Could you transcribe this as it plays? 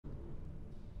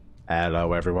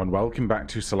Hello everyone, welcome back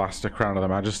to Solasta Crown of the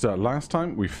Magister. Last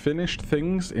time we finished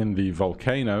things in the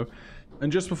Volcano,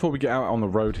 and just before we get out on the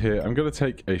road here, I'm going to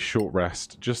take a short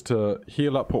rest just to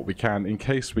heal up what we can in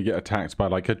case we get attacked by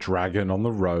like a dragon on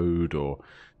the road or,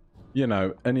 you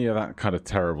know, any of that kind of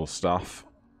terrible stuff.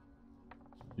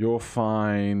 You're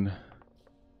fine.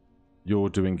 You're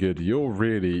doing good. You're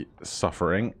really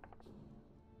suffering.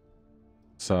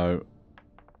 So,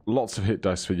 lots of hit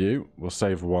dice for you. We'll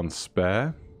save one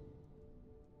spare.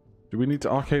 Do we need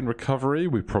to Arcane Recovery?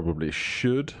 We probably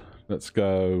should. Let's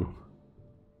go...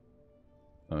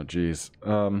 Oh, geez.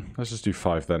 Let's just do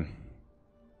 5 then.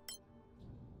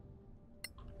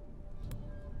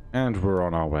 And we're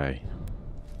on our way.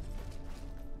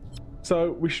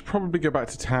 So, we should probably go back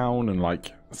to town and,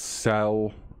 like,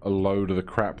 sell a load of the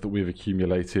crap that we've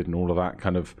accumulated and all of that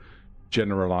kind of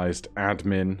generalized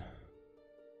admin.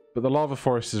 But the lava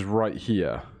forest is right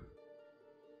here.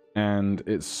 And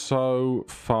it's so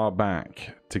far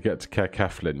back to get to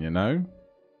Kerkeflin, you know?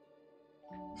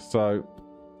 So,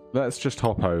 let's just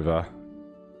hop over.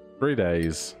 3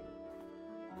 days.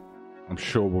 I'm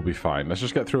sure we'll be fine. Let's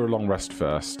just get through a long rest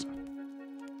first.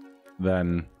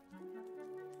 Then,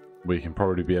 we can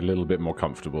probably be a little bit more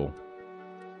comfortable.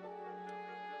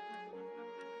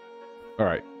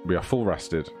 Alright, we are full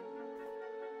rested.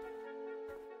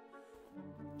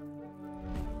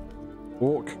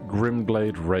 Orc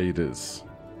Grimblade Raiders.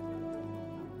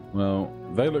 Well,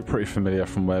 they look pretty familiar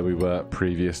from where we were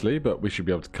previously, but we should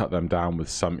be able to cut them down with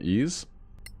some ease.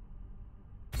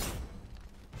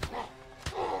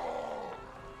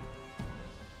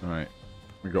 Alright,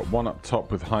 we got one up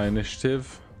top with high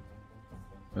initiative.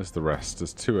 There's the rest.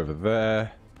 There's 2 over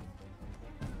there.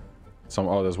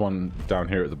 Oh, there's one down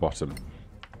here at the bottom.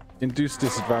 Induce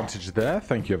disadvantage there.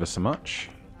 Thank you ever so much.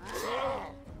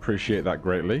 Appreciate that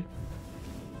greatly.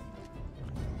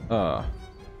 Ah,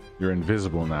 you're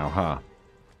invisible now, huh?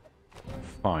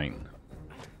 Fine.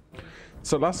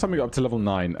 So last time we got up to level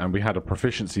 9 and we had a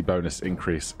proficiency bonus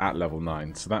increase at level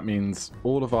 9. So that means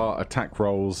all of our attack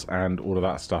rolls and all of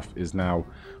that stuff is now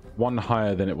 1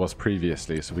 higher than it was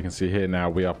previously. So we can see here now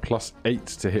we are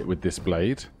 +8 to hit with this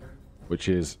blade, which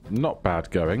is not bad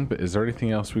going. But is there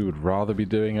anything else we would rather be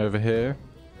doing over here?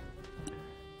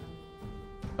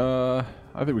 I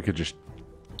think we could just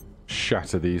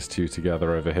shatter these 2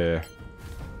 together over here.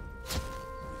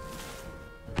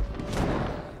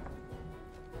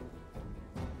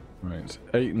 Right,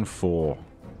 8 and 4.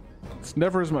 It's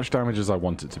never as much damage as I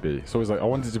want it to be. It's always like, I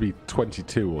want it to be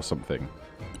 22 or something.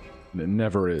 And it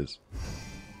never is.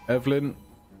 Evelyn,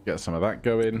 get some of that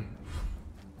going.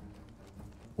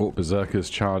 Orc Berserkers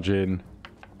charge in.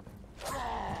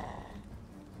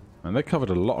 And they covered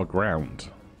a lot of ground.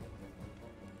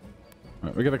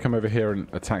 Right, we're going to come over here and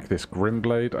attack this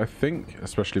Grimblade, I think.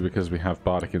 Especially because we have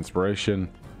Bardic Inspiration.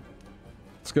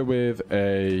 Let's go with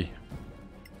a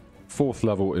 4th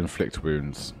level Inflict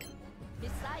Wounds.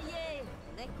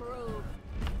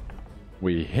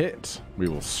 We hit. We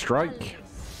will strike.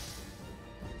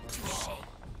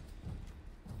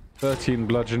 13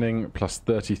 bludgeoning plus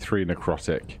 33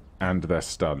 necrotic. And they're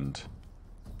stunned.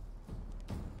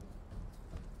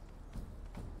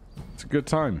 It's a good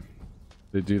time.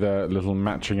 They do their little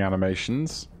matching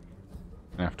animations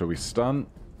after we stun.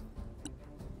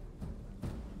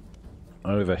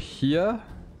 Over here.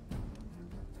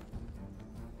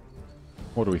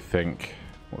 What do we think?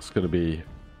 What's going to be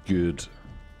good?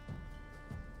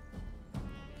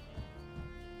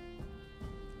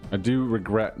 I do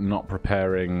regret not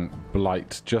preparing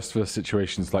Blight just for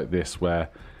situations like this where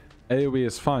AoE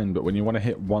is fine, but when you want to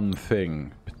hit one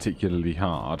thing particularly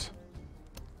hard...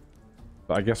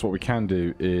 But I guess what we can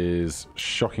do is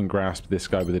Shocking Grasp this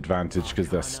guy with advantage because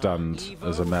they're stunned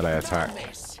as a melee attack.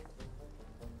 It's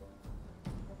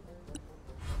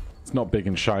not big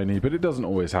and shiny, but it doesn't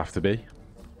always have to be.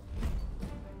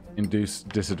 Induce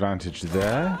disadvantage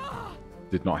there.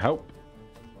 Did not help.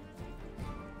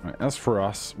 Right, as for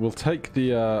us, we'll take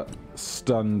the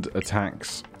stunned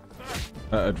attacks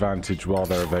at advantage while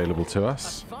they're available to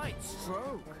us.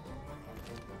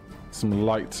 Some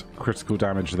light critical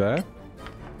damage there.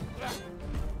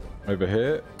 Over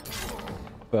here,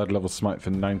 3rd level smite for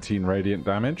 19 radiant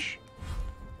damage.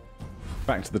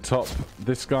 Back to the top,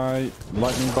 this guy,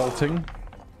 lightning bolting.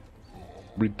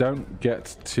 We don't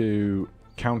get to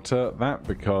counter that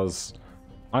because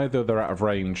either they're out of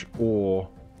range or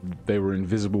they were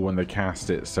invisible when they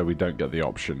cast it, so we don't get the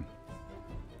option.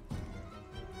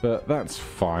 But that's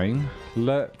fine.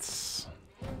 Let's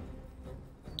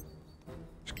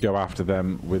go after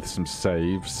them with some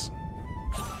saves.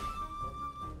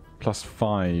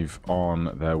 +5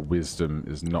 on their wisdom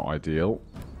is not ideal.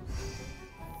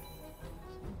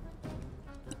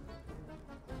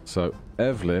 So,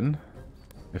 Evelyn,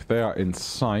 if they are in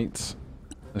sight,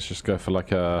 let's just go for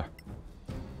like a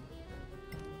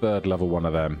 3rd level one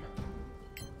of them.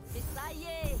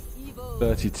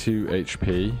 32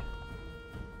 HP.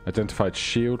 Identified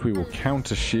shield. We will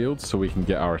counter shield so we can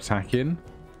get our attack in.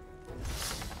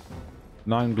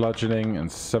 9 bludgeoning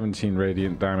and 17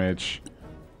 radiant damage.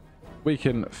 We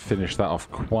can finish that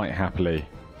off quite happily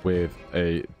with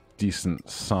a decent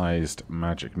sized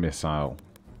magic missile.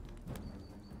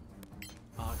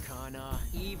 Arcana,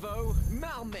 Evo,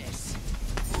 Malmis.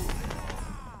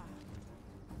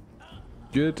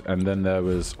 Good, and then there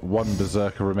was 1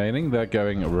 berserker remaining. They're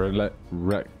going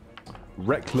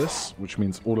reckless, which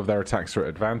means all of their attacks are at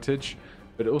advantage,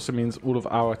 but it also means all of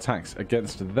our attacks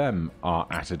against them are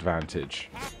at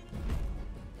advantage.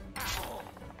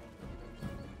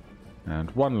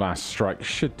 And 1 last strike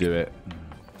should do it.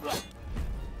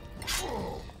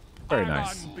 Very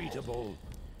nice.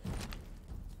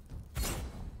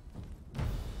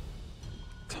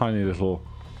 Tiny little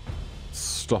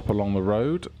stop along the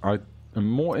road. I am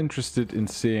more interested in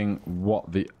seeing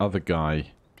what the other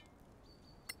guy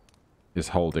is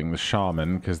holding, the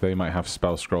shaman, because they might have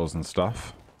spell scrolls and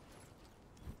stuff.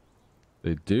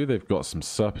 They do. They've got some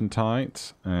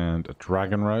serpentite and a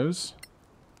dragon rose.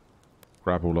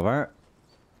 Grab all of that.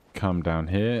 Come down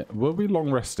here. Were we long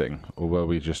resting, or were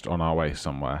we just on our way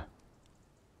somewhere?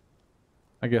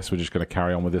 I guess we're just going to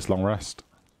carry on with this long rest.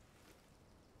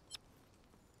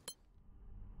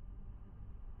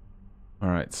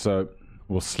 Alright, so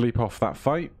we'll sleep off that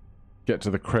fight. Get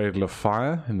to the Cradle of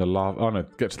Fire in the lava... Oh no,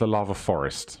 get to the Lava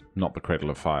Forest, not the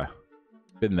Cradle of Fire.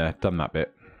 Been there, done that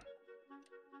bit.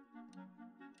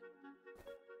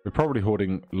 We're probably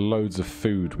hoarding loads of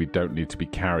food we don't need to be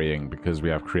carrying because we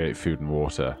have Create Food and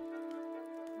Water.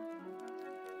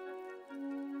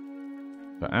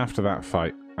 But after that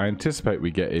fight, I anticipate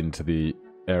we get into the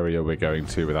area we're going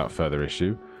to without further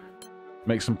issue.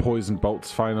 Make some poison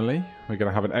bolts finally. We're going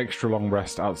to have an extra long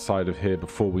rest outside of here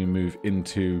before we move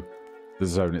into the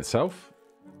zone itself.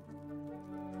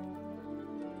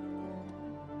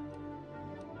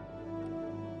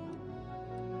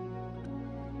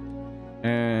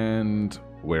 And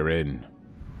we're in.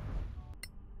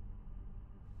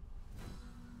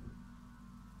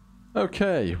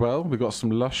 Okay, well, we've got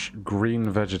some lush green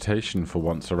vegetation for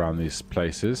once around these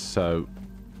places, so...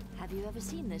 Have you ever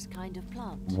seen this kind of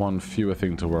plant? One fewer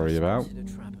thing to worry about.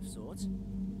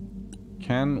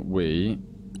 Can we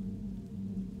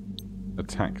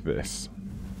attack this?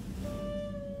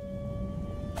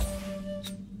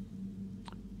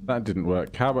 That didn't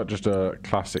work. How about just a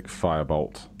classic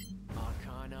firebolt?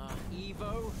 Arcana,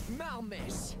 Evo,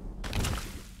 Malmis.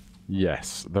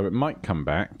 Yes, though it might come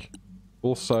back.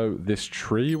 Also, this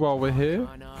tree while we're here.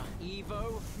 Arcana,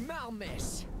 Evo,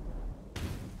 Malmis.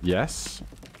 Yes.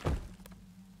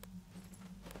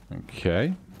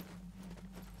 Okay.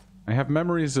 I have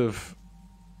memories of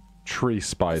tree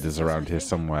spiders around here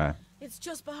somewhere. It's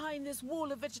just behind this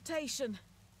wall of vegetation.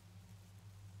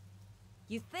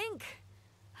 You think?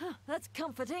 Huh, that's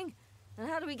comforting. And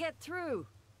how do we get through?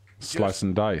 Slice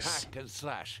and dice. Hack and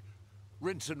slash.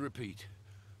 Rinse and repeat.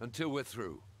 Until we're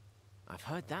through. I've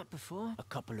heard that before. A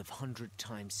couple of 100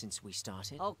 times since we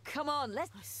started. Oh, come on,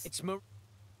 let's... It's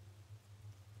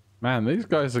Man, these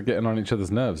guys are getting on each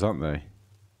other's nerves, aren't they?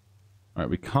 Alright,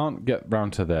 we can't get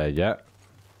round to there yet.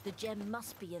 The gem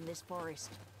must be in this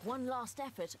forest. One last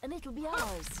effort, and it'll be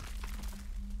ours.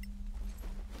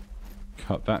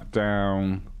 Cut that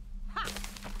down.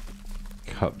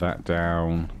 Cut that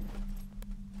down.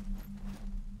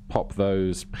 Pop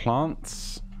those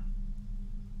plants.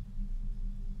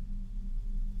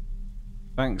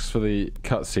 Thanks for the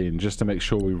cutscene, just to make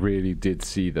sure we really did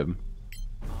see them.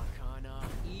 Arcana,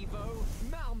 Evo,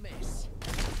 Malmis.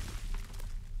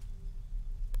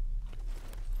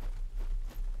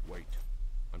 Wait.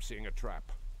 I'm seeing a trap.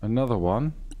 Another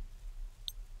one.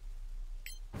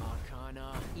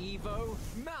 Arcana, Evo,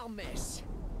 Malmis.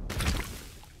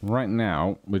 Right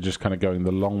now, we're just kind of going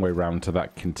the long way round to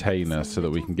that container so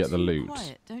that we can get the loot.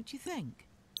 Quiet, don't you think?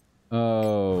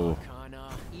 Oh.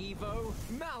 Arcana, Evo,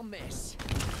 Malmis.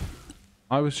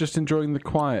 I was just enjoying the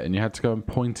quiet and you had to go and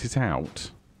point it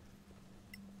out.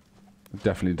 It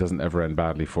definitely doesn't ever end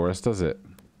badly for us, does it?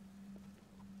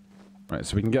 Right,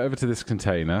 so we can get over to this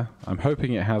container. I'm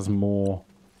hoping it has more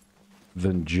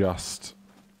than just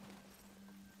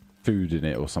food in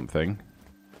it or something.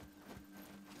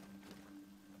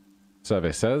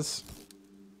 Survey says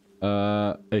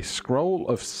a scroll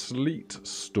of Sleet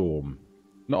Storm.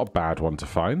 Not a bad one to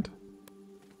find.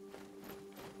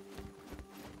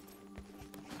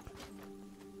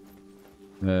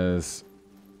 There's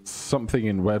something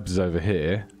in webs over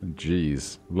here.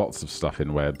 Jeez, lots of stuff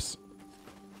in webs.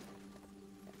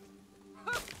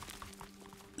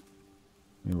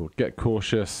 We will get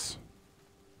cautious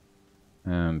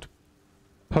and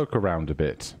poke around a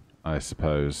bit, I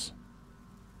suppose.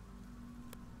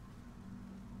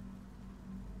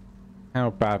 How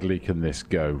badly can this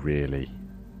go, really?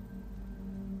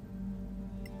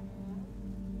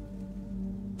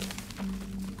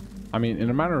 I mean, in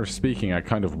a manner of speaking, I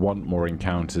kind of want more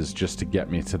encounters just to get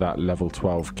me to that level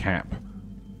 12 cap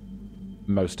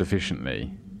most efficiently.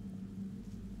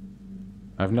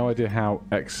 I have no idea how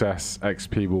excess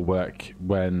XP will work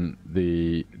when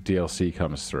the DLC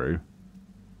comes through.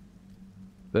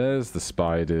 There's the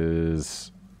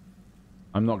spiders.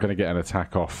 I'm not going to get an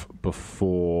attack off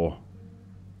before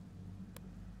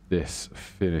this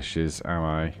finishes, am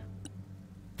I?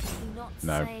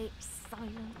 No.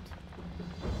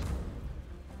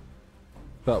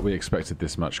 But we expected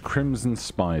this much. Crimson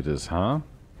spiders, huh?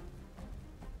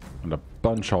 And a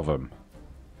bunch of them.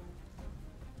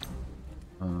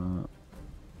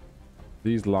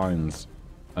 These lines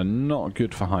are not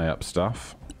good for high up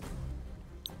stuff.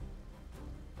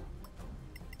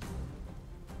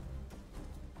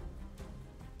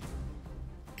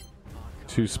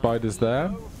 Two spiders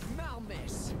there.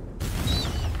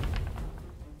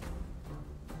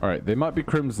 Alright, they might be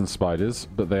crimson spiders,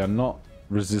 but they are not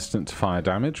resistant to fire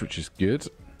damage, which is good.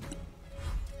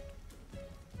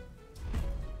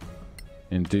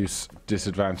 Induce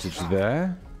disadvantage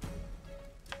there.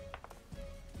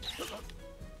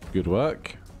 Good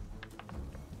work.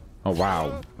 Oh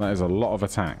wow, that is a lot of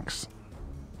attacks.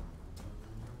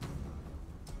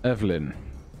 Evelyn.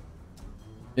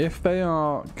 If they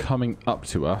are coming up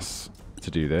to us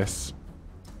to do this,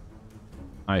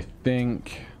 I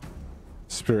think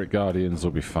Spirit Guardians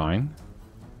will be fine.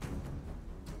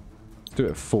 Let's do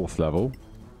it at 4th level.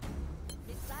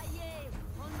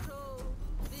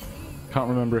 Can't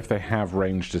remember if they have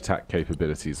ranged attack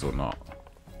capabilities or not.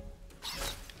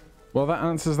 Well, that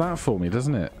answers that for me,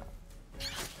 doesn't it?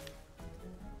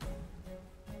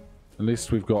 At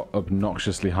least we've got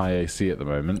obnoxiously high AC at the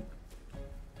moment.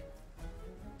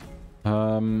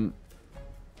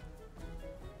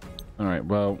 Alright,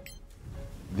 well,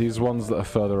 these ones that are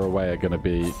further away are going to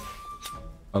be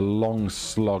a long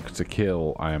slog to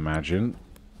kill, I imagine.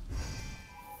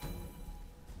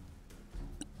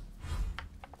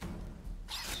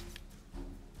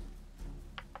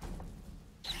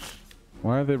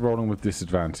 Why are they rolling with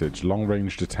disadvantage?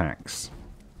 Long-ranged attacks.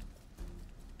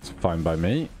 It's fine by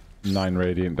me. 9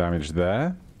 radiant damage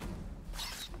there.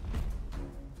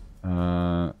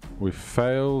 We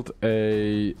failed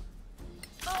a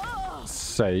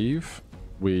save.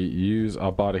 We use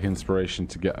our Bardic Inspiration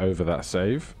to get over that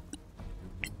save.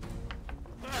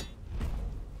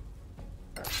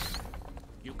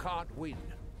 You can't win.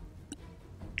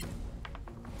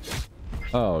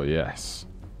 Oh, yes.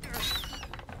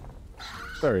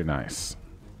 Very nice.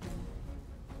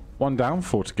 1 down,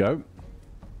 4 to go.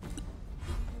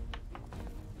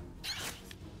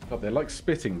 God, they like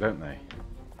spitting, don't they?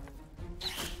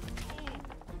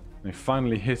 They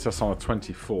finally hit us on a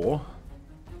 24.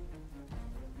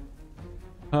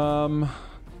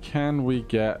 Can we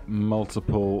get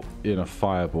multiple in a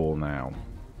fireball now?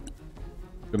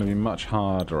 It's going to be much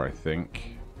harder, I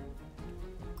think.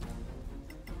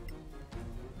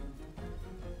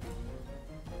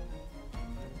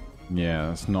 Yeah,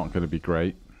 that's not going to be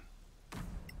great.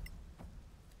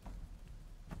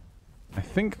 I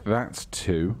think that's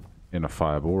 2 in a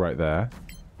fireball right there.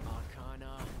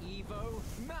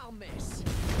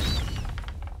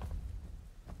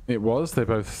 It was. They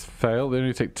both fail. They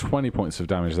only take 20 points of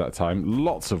damage that time.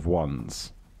 Lots of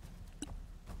 1s.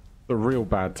 A real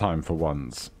bad time for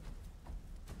 1s.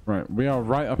 Right, we are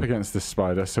right up against this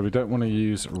spider, so we don't want to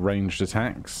use ranged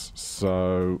attacks.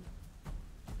 So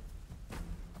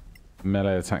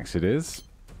melee attacks it is.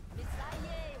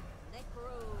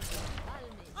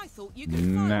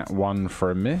 Nat 1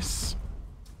 for a miss.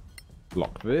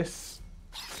 Block this.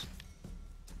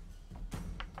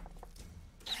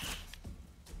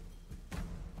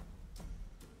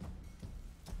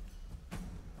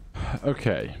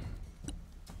 Okay.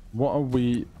 What are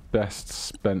we best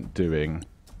spent doing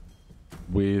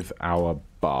with our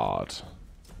bard?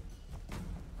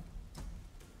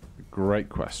 Great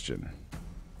question.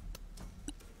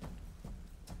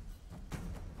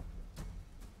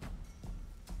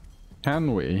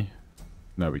 Can we?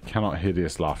 No, we cannot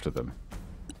hideous laughter them.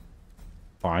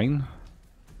 Fine.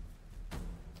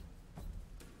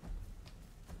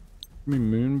 Can we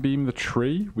moonbeam the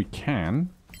tree? We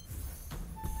can.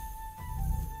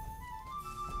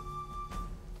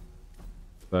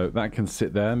 So that can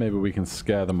sit there. Maybe we can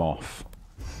scare them off.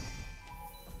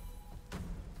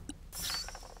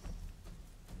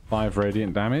 5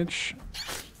 radiant damage.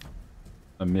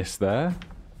 A miss there.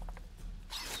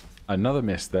 Another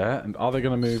miss there. And are they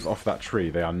going to move off that tree?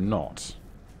 They are not.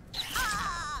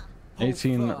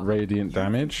 18 radiant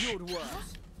damage.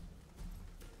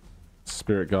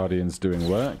 Spirit Guardians doing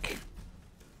work.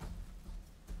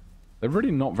 They're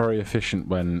really not very efficient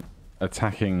when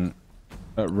attacking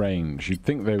at range. You'd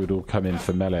think they would all come in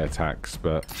for melee attacks,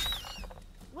 but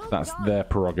that's their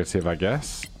prerogative, I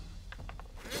guess.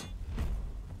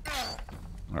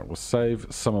 Alright, we'll save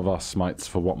some of our smites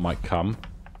for what might come.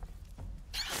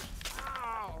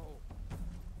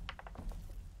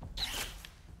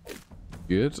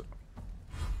 Good.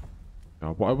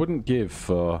 God, what I wouldn't give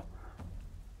for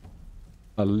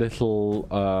a little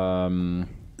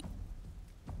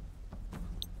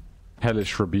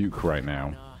hellish rebuke right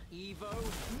now.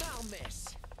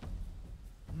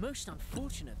 Most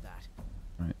unfortunate that.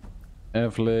 Right.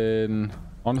 Evelyn,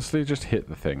 honestly, just hit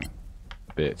the thing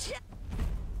a bit.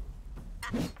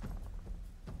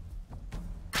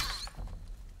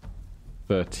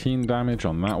 $13 damage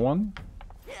on that one.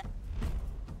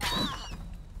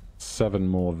 7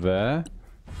 more there.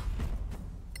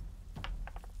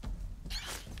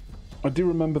 I do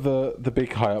remember the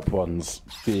big high up ones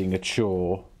being a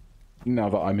chore now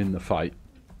that I'm in the fight.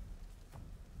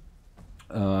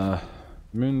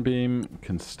 Moonbeam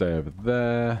can stay over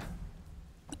there.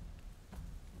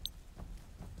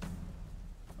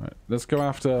 Right, let's go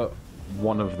after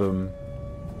one of them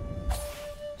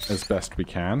as best we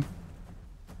can.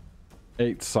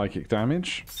 8 psychic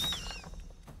damage.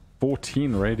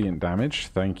 14 radiant damage.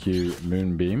 Thank you,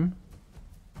 Moonbeam.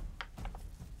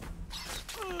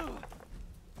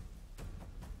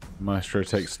 Maestro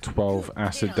takes 12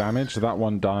 acid damage. That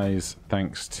one dies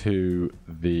thanks to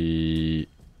the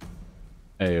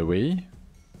AoE.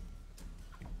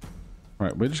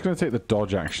 Right, we're just going to take the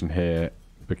dodge action here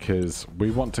because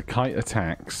we want to kite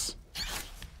attacks.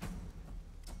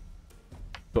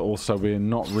 But also we're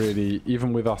not really,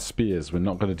 even with our spears, we're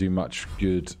not going to do much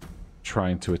good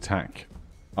trying to attack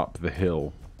up the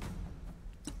hill.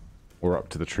 Or up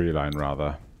to the tree line,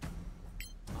 rather.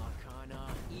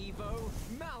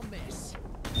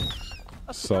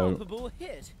 So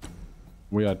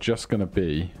we are just going to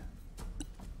be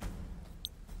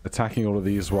attacking all of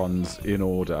these ones in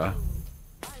order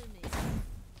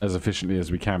as efficiently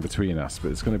as we can between us,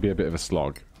 but it's going to be a bit of a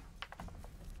slog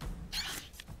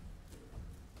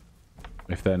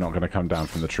if they're not going to come down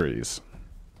from the trees.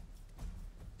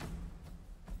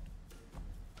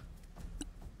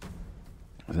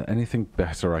 Is there anything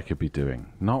better I could be doing?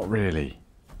 Not really,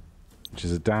 which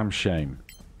is a damn shame.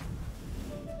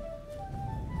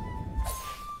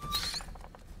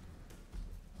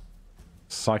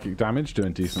 Psychic damage,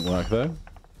 doing decent work though.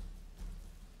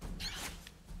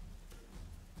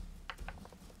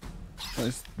 What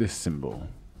is this symbol?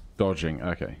 Dodging,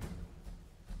 okay.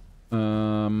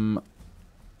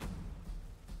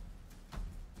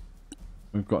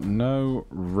 We've got no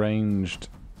ranged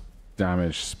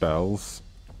damage spells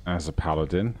as a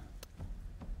paladin.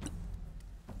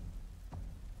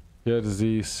 Cure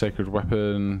disease, sacred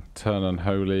weapon, turn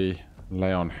unholy,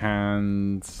 lay on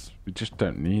hands. We just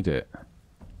don't need it.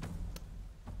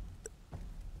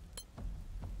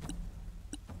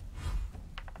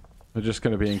 We're just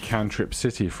going to be in Cantrip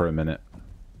City for a minute.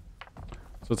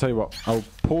 So I'll tell you what, I'll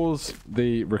pause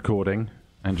the recording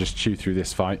and just chew through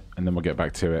this fight, and then we'll get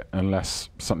back to it, unless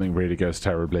something really goes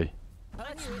terribly.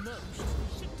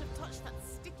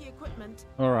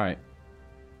 Alright.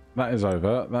 That is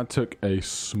over. That took a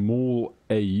small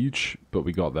age, but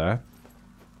we got there.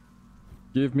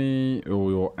 Give me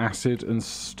all your acid and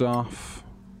stuff.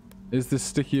 Is this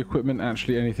sticky equipment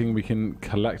actually anything we can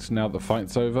collect now that the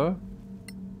fight's over?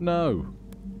 No.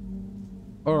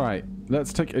 Alright,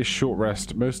 let's take a short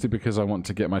rest, mostly because I want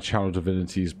to get my Channel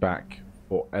Divinities back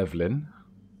for Evelyn.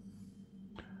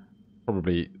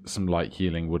 Probably some light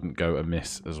healing wouldn't go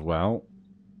amiss as well.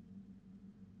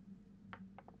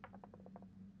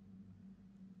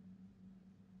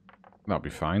 That'll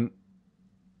be fine.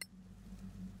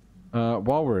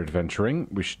 While we're adventuring,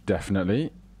 we should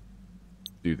definitely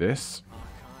do this.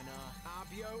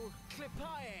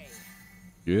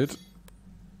 Good.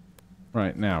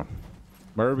 Right, now,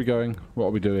 where are we going? What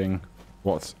are we doing?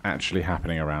 What's actually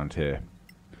happening around here?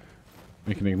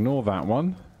 We can ignore that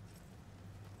one.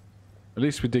 At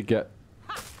least we did get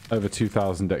over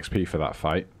 2,000 XP for that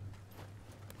fight.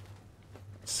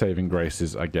 Saving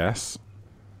graces, I guess.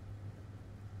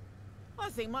 I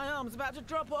think my arm's about to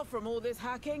drop off from all this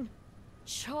hacking.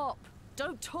 Chop,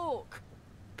 don't talk.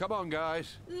 Come on,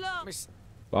 guys.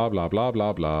 Blah, blah, blah,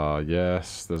 blah, blah.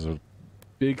 Yes, there's a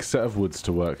big set of woods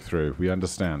to work through. We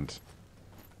understand.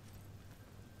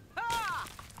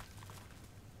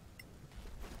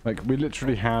 Like, we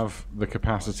literally have the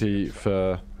capacity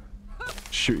for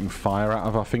shooting fire out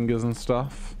of our fingers and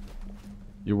stuff.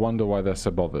 You wonder why they're so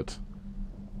bothered.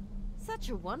 Such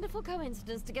a wonderful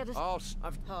coincidence to get us.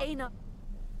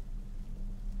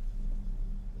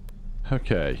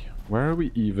 Okay, where are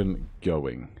we even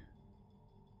going?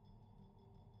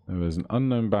 There's an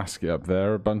unknown basket up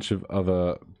there, a bunch of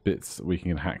other bits that we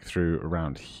can hack through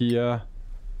around here.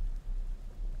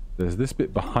 There's this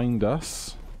bit behind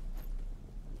us.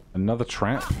 Another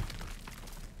trap.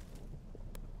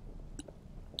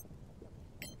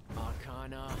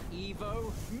 Arcana,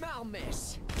 Evo,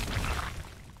 Malmis.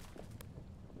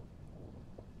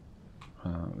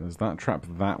 There's that trap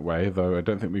that way, though I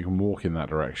don't think we can walk in that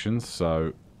direction,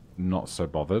 so not so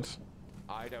bothered.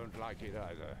 I don't like it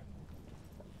either.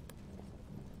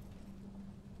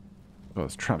 Oh,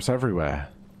 there's traps everywhere.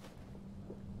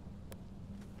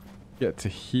 Get to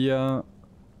here.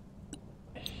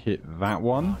 Hit that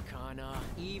one. Arcana,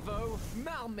 Evo,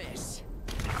 Malmis.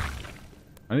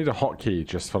 I need a hotkey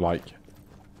just for, like,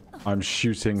 I'm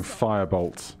shooting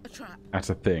firebolt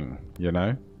at a thing, you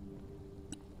know?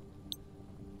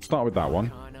 Start with that one.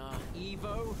 Arcana,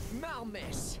 Evo,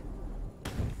 Malmis.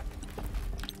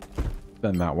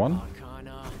 Then that one.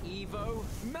 Arcana, Evo,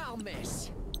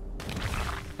 Malmis.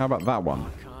 How about that one?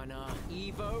 Arcana,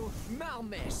 Evo,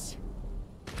 Malmis.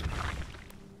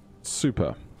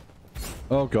 Super.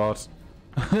 Oh god.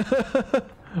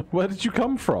 Where did you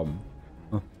come from?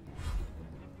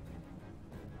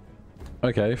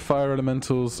 Okay, fire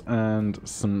elementals and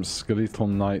some skeletal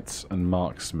knights and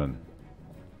marksmen.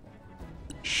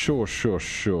 Sure, sure,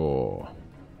 sure.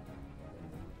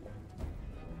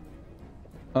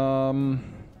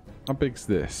 How big's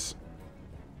this?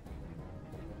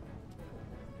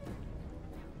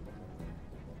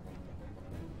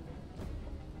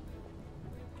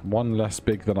 One less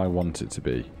big than I want it to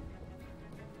be.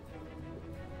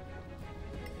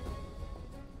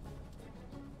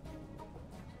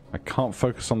 I can't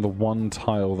focus on the one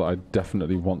tile that I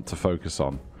definitely want to focus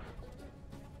on.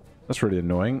 That's really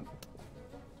annoying.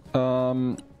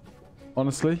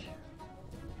 Honestly,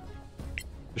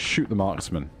 shoot the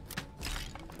marksman.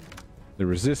 They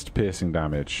resist piercing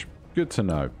damage. Good to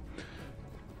know.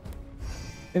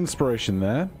 Inspiration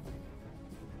there.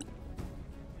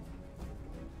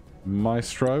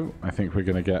 Maestro, I think we're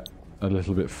going to get a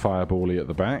little bit firebally at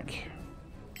the back.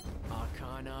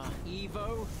 Arcana,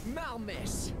 Evo,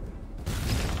 Malmis.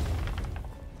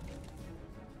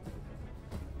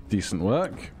 Decent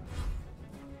work.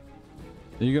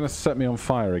 Are you going to set me on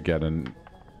fire again and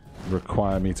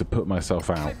require me to put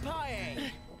myself out?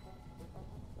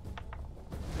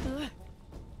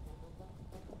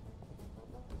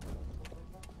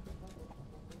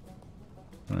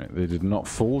 Right, they did not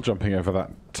fall jumping over that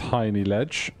tiny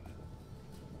ledge.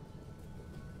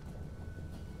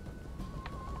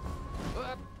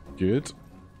 Good.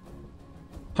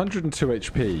 102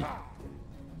 HP.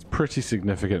 It's pretty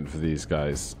significant for these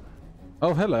guys.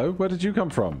 Oh, hello. Where did you come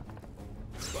from?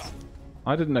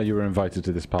 I didn't know you were invited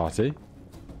to this party.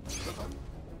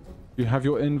 You have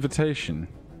your invitation.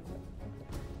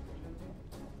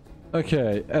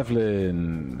 Okay,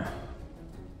 Evelyn.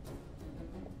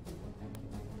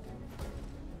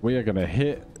 We are going to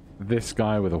hit this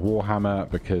guy with a warhammer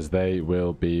because they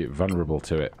will be vulnerable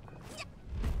to it.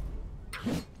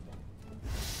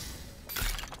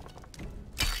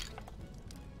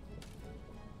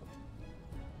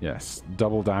 Yes,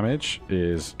 double damage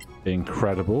is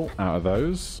incredible out of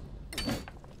those.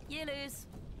 You lose.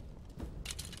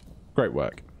 Great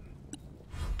work.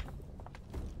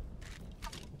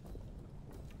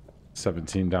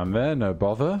 17 down there, no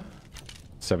bother.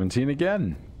 17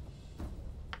 again.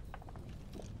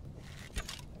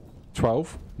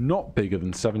 12, not bigger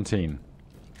than 17.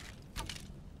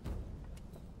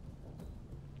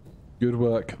 Good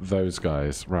work, those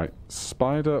guys. Right,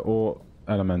 spider or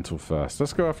elemental first?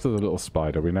 Let's go after the little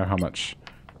spider. We know how much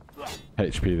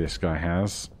HP this guy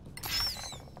has.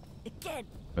 Again.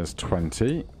 There's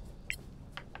 20.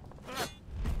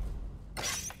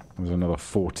 There's another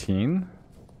 14.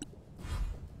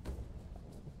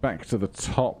 Back to the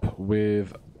top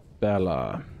with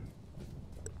Bella.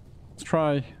 Let's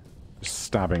try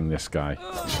stabbing this guy.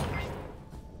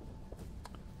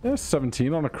 Yeah,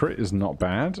 17 on a crit is not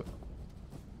bad.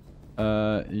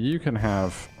 You can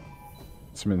have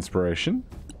some inspiration.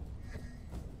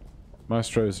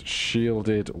 Maestro's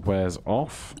shielded wears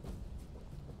off.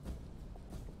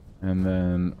 And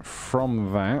then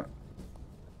from that,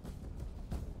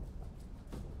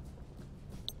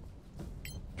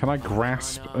 Can I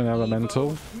grasp an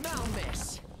elemental?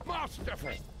 Masterful.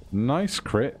 Nice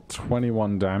crit.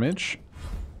 21 damage.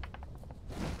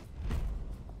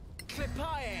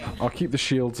 I'll keep the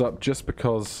shields up just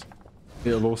because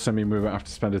it'll also mean we won't have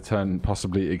to spend a turn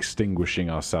possibly extinguishing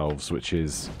ourselves, which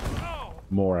is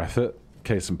more effort.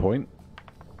 Case in point.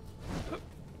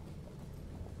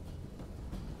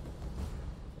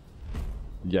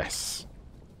 Yes.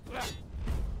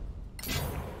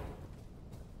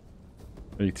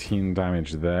 18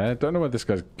 damage there. Don't know where this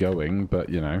guy's going, but,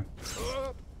 you know,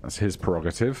 that's his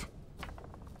prerogative.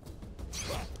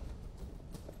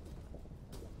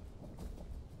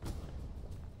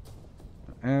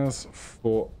 As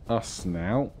for us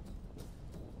now,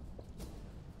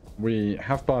 we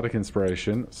have Bardic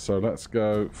Inspiration, so let's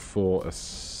go for a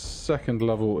second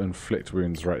level Inflict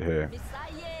Wounds right here.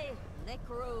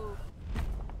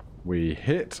 We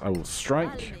hit, I will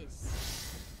strike.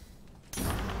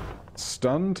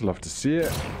 Stunned, love to see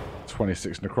it.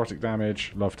 26 necrotic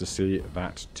damage, love to see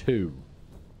that too.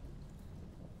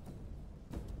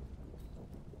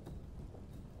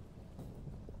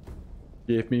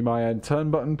 Give me my end turn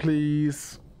button,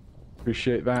 please.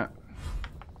 Appreciate that.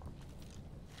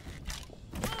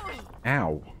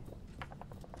 Ow.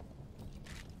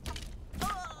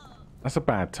 That's a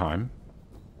bad time.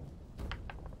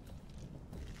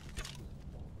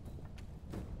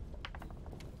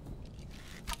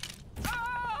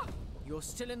 You're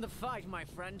still in the fight, my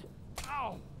friend.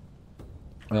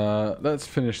 Let's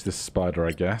finish this spider,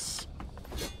 I guess.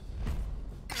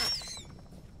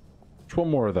 Just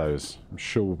one more of those. I'm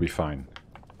sure we'll be fine.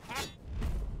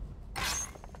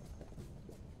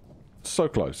 So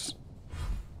close.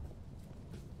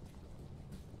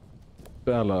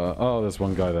 Bella. Oh, there's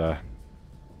one guy there.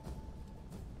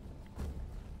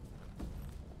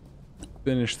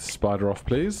 Finish the spider off,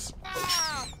 please.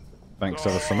 Thanks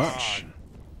ever so much.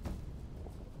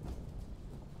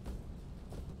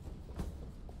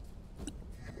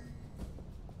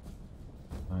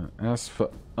 As for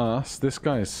us, this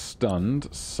guy is stunned,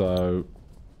 so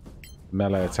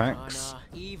melee attacks.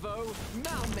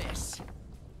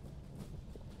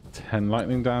 10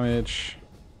 lightning damage.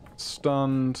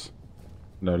 Stunned.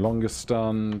 No longer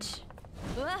stunned.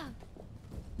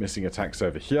 Missing attacks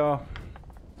over here.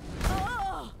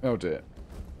 Oh dear.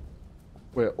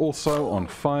 We're also on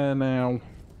fire now.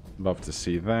 Love to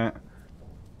see that.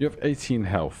 You have 18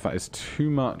 health. That is too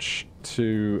much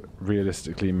to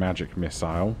realistically magic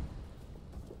missile.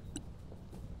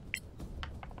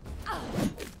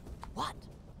 What?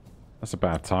 That's a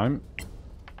bad time.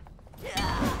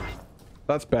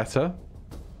 That's better.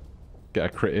 Get a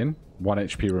crit in. 1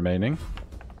 HP remaining.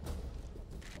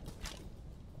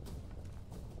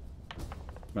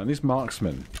 Man, these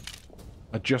marksmen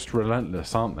are just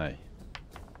relentless, aren't they?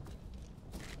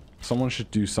 Someone should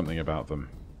do something about them.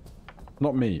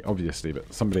 Not me, obviously,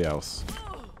 but somebody else.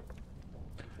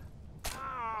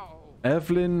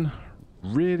 Evelyn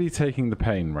really taking the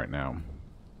pain right now.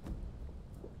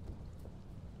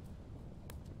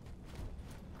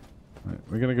 Right,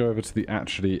 we're going to go over to the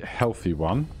actually healthy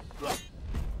one.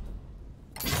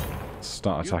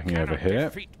 Start attacking over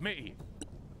here.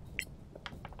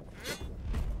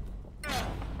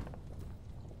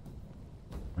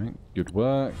 Right, good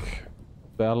work.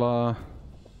 Bella.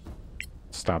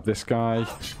 Stab this guy.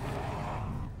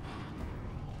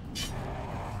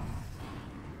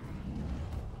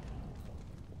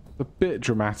 A bit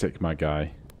dramatic, my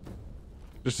guy.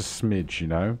 Just a smidge, you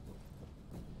know.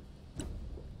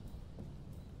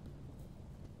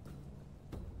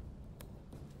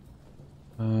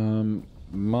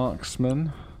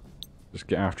 Marksman. Just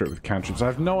get after it with cantrips. I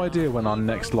have no idea when our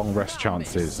next long rest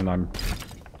chance is, and I'm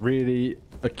really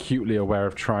acutely aware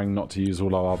of trying not to use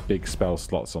all our big spell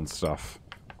slots on stuff.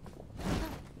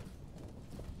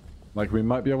 Like, we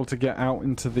might be able to get out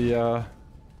into the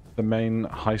main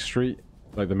high street.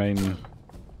 Like, the main...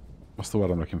 What's the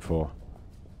word I'm looking for?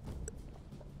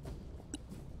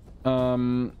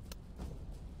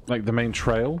 Like, the main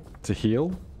trail to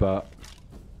heal, but...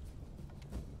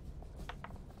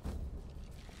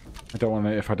 I don't want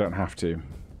to if I don't have to.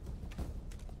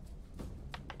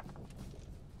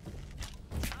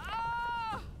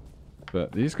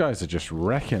 But these guys are just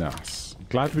wrecking us.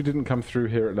 Glad we didn't come through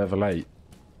here at level 8.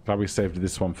 Glad we saved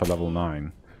this one for level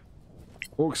 9.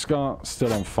 Orcscar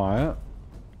still on fire.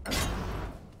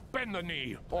 Bend the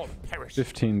knee or perish.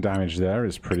 15 damage there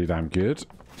is pretty damn good.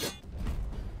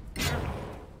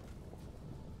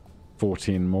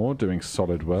 14 more, doing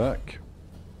solid work.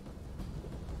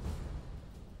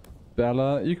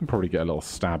 Bella, you can probably get a little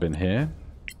stab in here.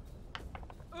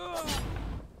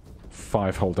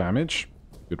 5 whole damage.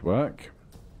 Good work.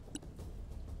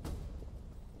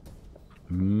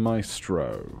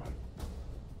 Maestro.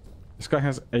 This guy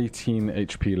has 18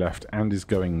 HP left and is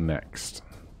going next.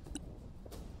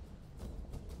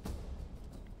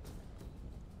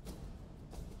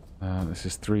 This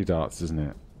is 3 darts, isn't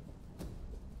it?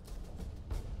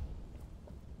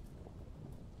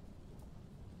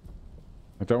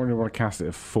 I don't really want to cast it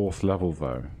at 4th level,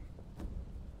 though.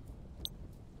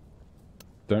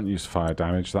 Don't use fire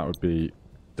damage. That would be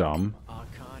dumb.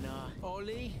 Arcana.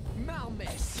 Oli.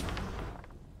 Malmis.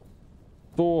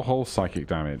 4 whole psychic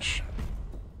damage.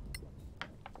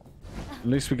 At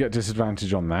least we get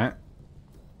disadvantage on that.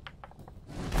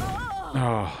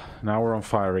 Oh, now we're on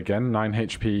fire again. 9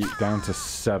 HP down to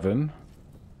 7.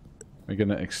 We're going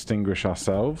to extinguish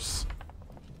ourselves.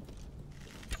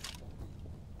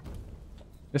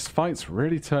 This fight's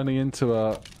really turning into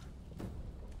a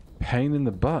pain in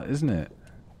the butt, isn't it?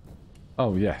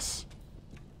 Oh, yes.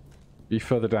 Be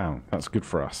further down. That's good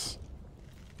for us.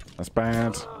 That's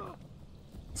bad.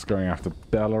 It's going after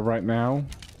Bella right now.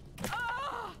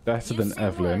 Better than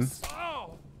Evelyn.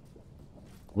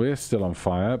 We're still on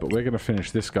fire, but we're going to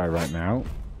finish this guy right now.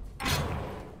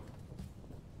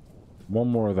 1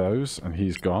 more of those, and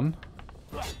he's gone.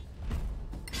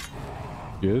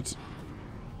 Good.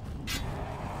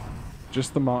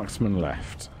 Just the marksman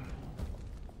left.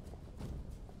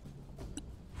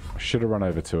 I should have run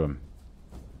over to him.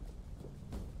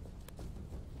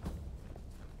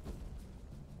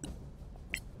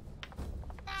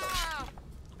 Ah!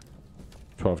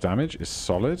 12 damage is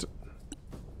solid.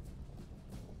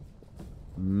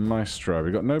 Maestro.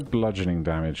 We got no bludgeoning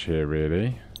damage here,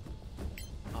 really.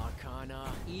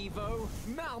 Arcana. Evo.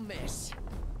 Malmis.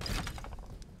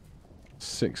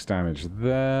 6 damage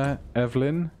there.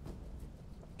 Evelyn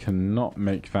cannot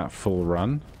make that full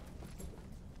run.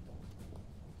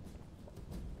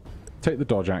 Take the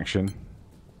dodge action.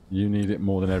 You need it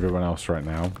more than everyone else right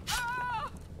now.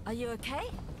 Are you okay?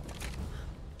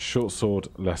 Short sword,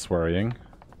 less worrying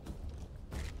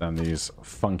than these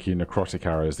funky necrotic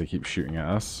arrows they keep shooting at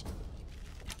us.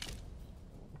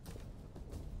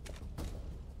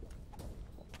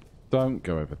 Don't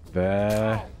go over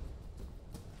there.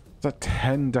 Is that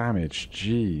 10 damage?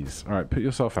 Jeez. Alright, put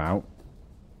yourself out.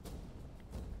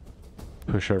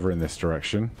 Push over in this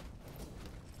direction.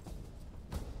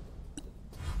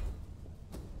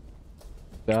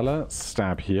 Bella,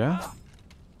 stab here.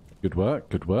 Good work,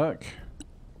 good work.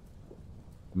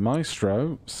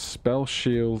 Maestro, spell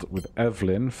shield with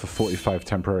Evelyn for 45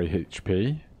 temporary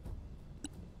HP.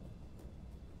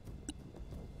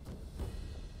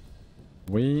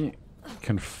 We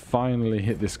can finally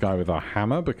hit this guy with our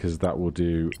hammer because that will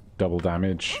do double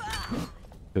damage.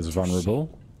 It's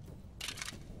vulnerable.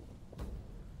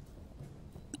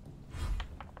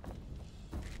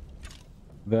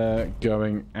 They're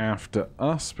going after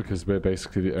us because we're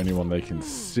basically the only one they can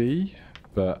see,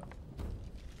 but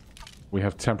we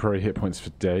have temporary hit points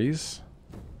for days.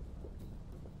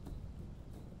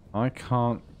 I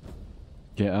can't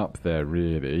get up there,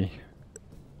 really.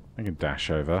 I can dash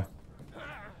over.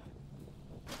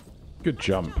 Good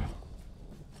jump.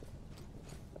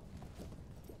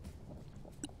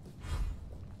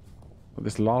 But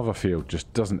this lava field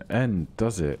just doesn't end,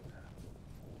 does it?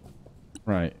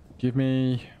 Right. Give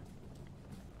me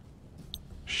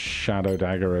Shadow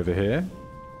Dagger over here.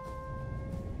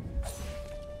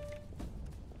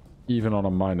 Even on a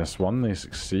 -1, they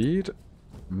succeed.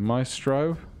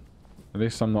 Maestro. At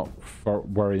least I'm not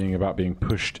worrying about being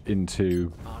pushed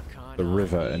into the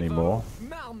river anymore.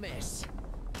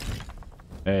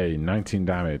 Hey, 19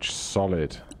 damage.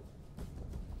 Solid.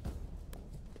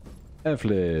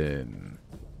 Evelyn.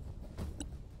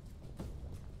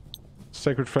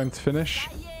 Sacred Flame to finish.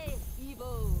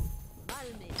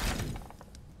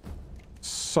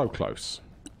 So close.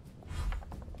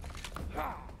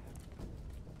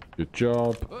 Good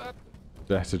job.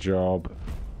 Better job.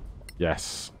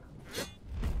 Yes.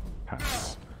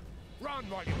 Pass.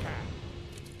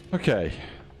 Okay.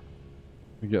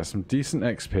 We get some decent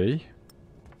XP.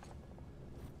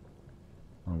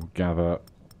 I'll gather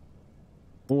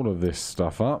all of this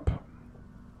stuff up.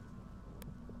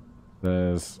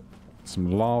 There's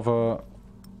some lava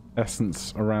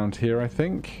essence around here, I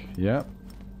think. Yep.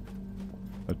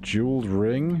 A jeweled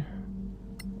ring.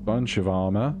 Bunch of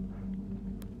armor.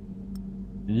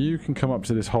 You can come up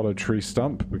to this hollow tree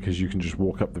stump because you can just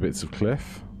walk up the bits of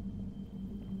cliff.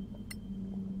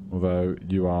 Although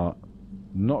you are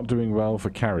not doing well for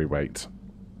carry weight.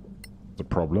 It's a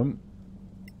problem.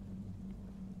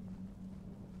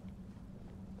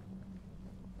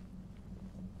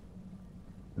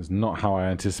 It's not how I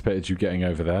anticipated you getting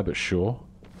over there, but sure.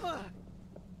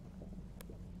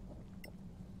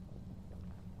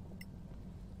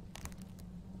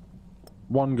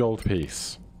 1 gold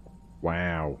piece.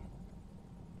 Wow.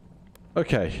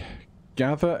 Okay.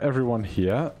 Gather everyone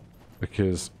here.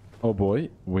 Because, oh boy,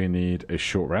 we need a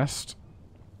short rest.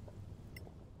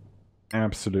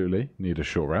 Absolutely need a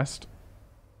short rest.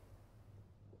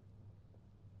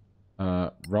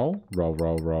 Roll. Roll,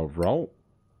 roll, roll, roll.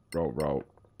 Roll, roll,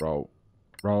 roll,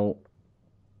 roll.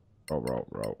 Roll, roll,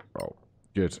 roll, roll.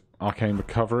 Good. Arcane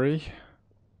recovery.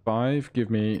 5. Give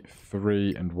me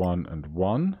 3 and 1 and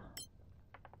 1.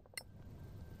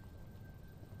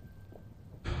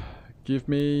 Give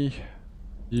me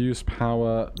use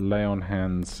power, lay on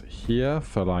hands here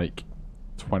for like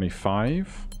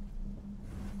 25.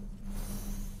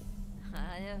 I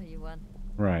owe you one.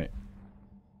 Right.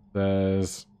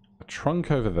 There's a trunk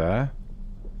over there.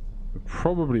 We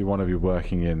probably want to be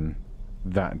working in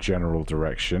that general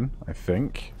direction, I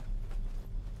think.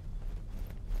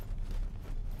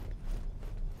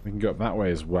 We can go up that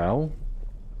way as well.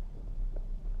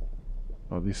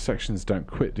 Oh, these sections don't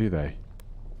quit, do they?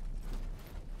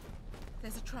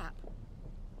 There's a trap.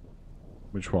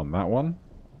 Which one? That one?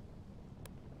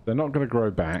 They're not going to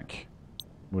grow back.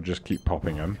 We'll just keep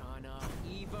popping them.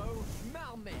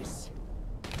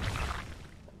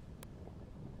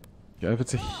 Get over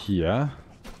to here.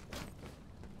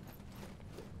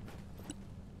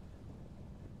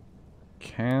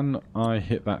 Can I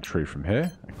hit that tree from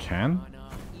here? I can.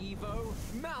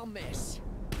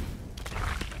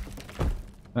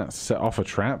 That's set off a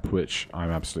trap, which I'm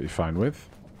absolutely fine with.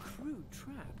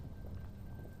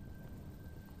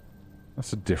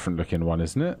 That's a different looking one,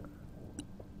 isn't it?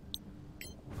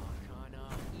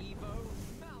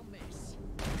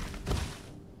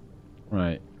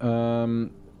 Right.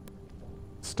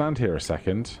 Stand here a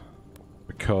second.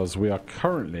 Because we are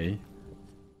currently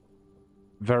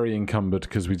very encumbered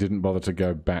because we didn't bother to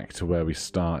go back to where we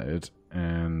started.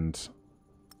 And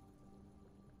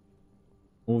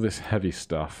all this heavy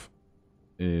stuff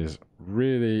is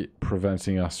really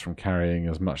preventing us from carrying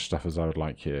as much stuff as I would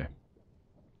like here.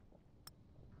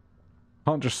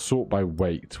 Can't just sort by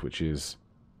weight, which is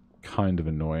kind of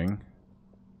annoying.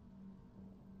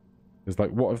 It's like,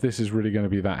 what if this is really going to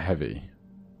be that heavy?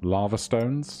 Lava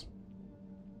stones?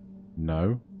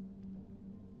 No.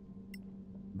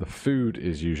 The food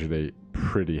is usually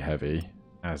pretty heavy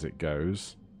as it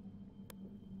goes.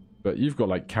 But you've got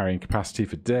like carrying capacity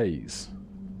for days.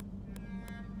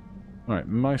 Alright,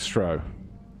 Maestro.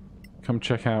 Come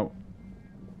check out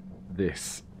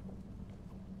this.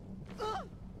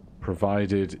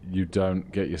 Provided you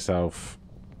don't get yourself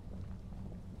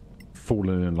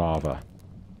fallen in lava.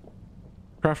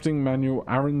 Crafting manual,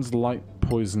 Aaron's light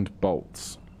poisoned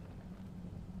bolts.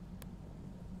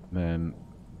 Then...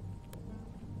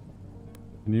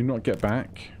 Can you not get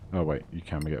back? Oh wait, you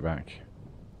can get back.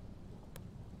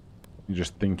 You're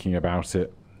just thinking about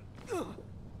it.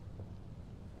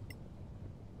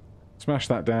 Smash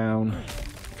that down.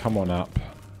 Come on up.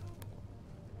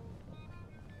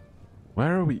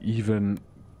 Where are we even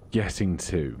getting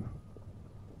to?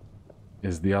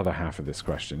 Is the other half of this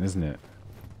question, isn't it?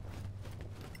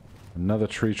 Another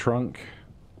tree trunk.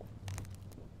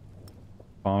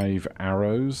 5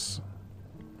 arrows.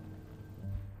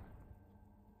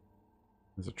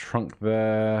 There's a trunk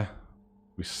there.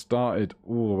 We started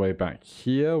all the way back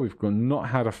here. We've not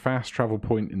had a fast travel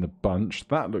point in the bunch.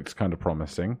 That looks kind of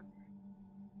promising.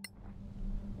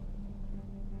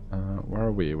 Where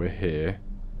are we? We're here.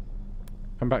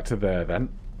 Come back to there then.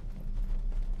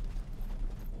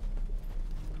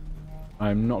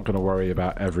 I'm not going to worry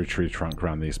about every tree trunk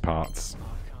around these parts.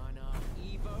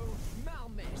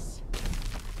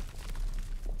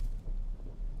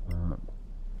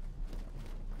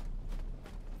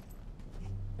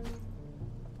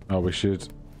 Oh, we should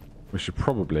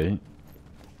probably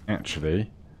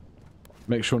actually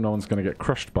make sure no one's going to get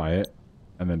crushed by it,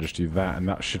 and then just do that, and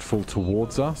that should fall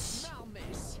towards us.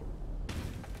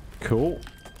 Cool.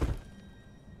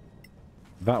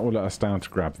 That will let us down to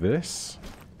grab this.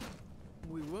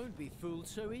 We won't be fooled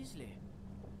so easily.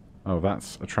 Oh,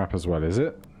 that's a trap as well, is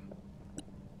it?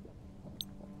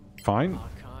 Fine.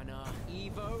 Arcana,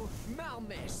 Evo,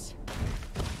 Malmis.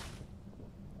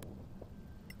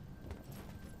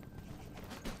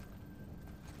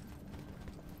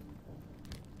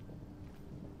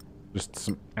 Just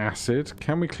some acid.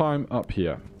 Can we climb up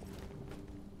here?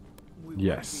 We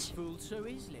yes. Won't be fooled so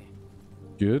easily.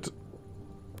 Good.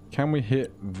 Can we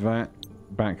hit that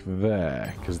back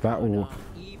there? Because that will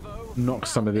knock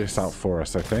some of this out for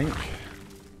us, I think.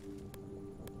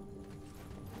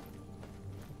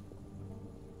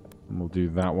 And we'll do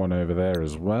that one over there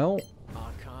as well.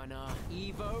 Arcana,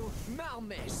 Evo,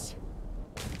 Malmis.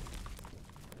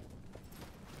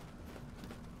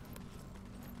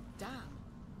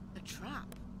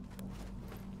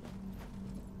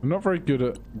 I'm not very good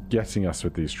at getting us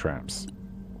with these traps.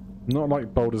 Not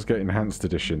like Baldur's Gate Enhanced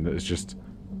Edition that is just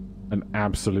an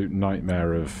absolute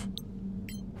nightmare of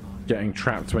getting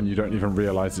trapped when you don't even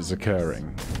realize it's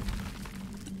occurring.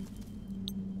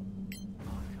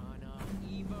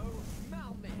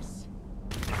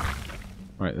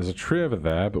 Right, there's a tree over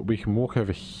there, but we can walk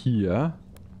over here.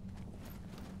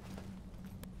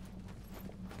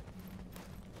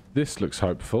 This looks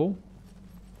hopeful.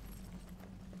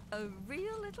 A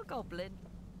real little goblin.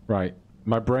 Right,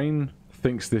 my brain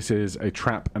thinks this is a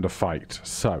trap and a fight,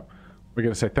 so we're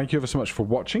going to say thank you ever so much for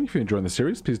watching. If you're enjoying the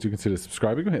series, please do consider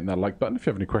subscribing or hitting that like button. If you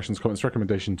have any questions, comments,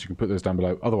 recommendations, you can put those down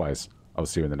below. Otherwise, I'll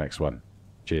see you in the next one.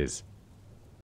 Cheers.